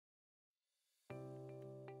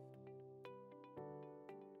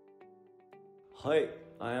Hi,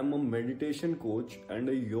 I am a meditation coach and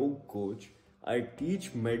a yoga coach. I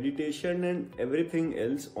teach meditation and everything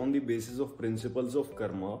else on the basis of principles of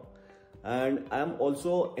karma. And I am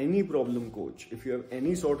also any problem coach. If you have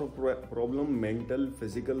any sort of problem, mental,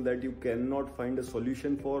 physical, that you cannot find a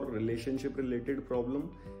solution for, relationship related problem,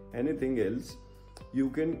 anything else, you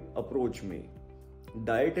can approach me.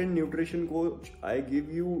 Diet and nutrition coach, I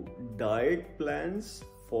give you diet plans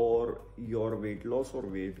for your weight loss or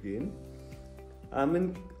weight gain. I'm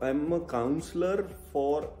a counselor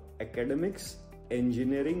for academics,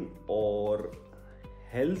 engineering or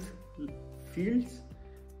health fields,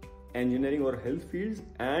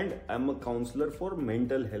 and I'm a counselor for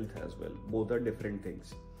mental health as well. Both are different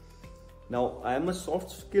things. Now, I am a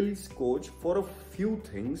soft skills coach for a few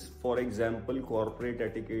things. For example, corporate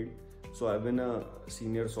etiquette. So I've been a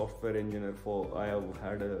senior software engineer I have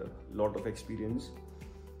had a lot of experience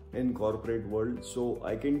in corporate world, so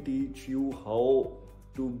I can teach you how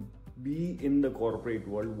to be in the corporate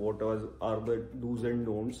world, what are the do's and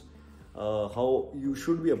don'ts, how you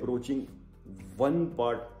should be approaching one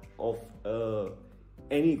part of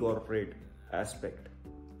any corporate aspect.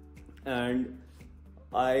 And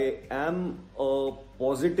I am a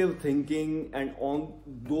positive thinking and on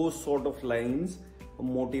those sort of lines,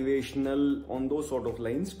 motivational on those sort of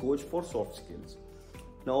lines coach for soft skills.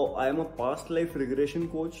 Now, I am a past life regression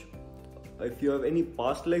coach. If you have any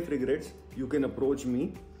past life regrets, you can approach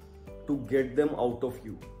me to get them out of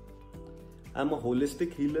you. I'm a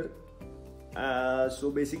holistic healer.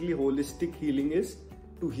 So basically, holistic healing is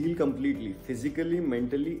to heal completely, physically,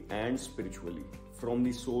 mentally, and spiritually, from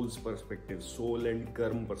the soul's perspective, soul and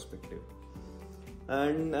karma perspective.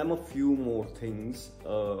 And I'm a few more things.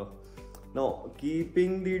 Now,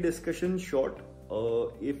 keeping the discussion short,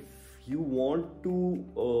 if you want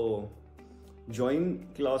to join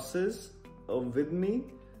classes with me,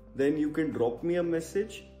 then you can drop me a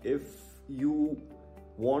message. If you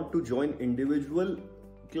want to join individual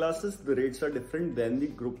classes, the rates are different than the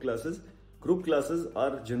group classes. Group classes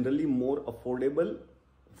are generally more affordable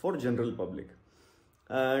for general public.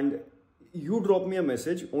 And you drop me a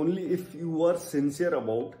message only if you are sincere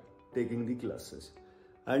about taking the classes,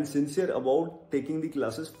 and sincere about taking the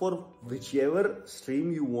classes for whichever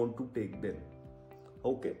stream you want to take them.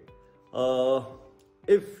 Okay.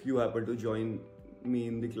 If you happen to join me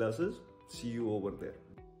in the classes, see you over there.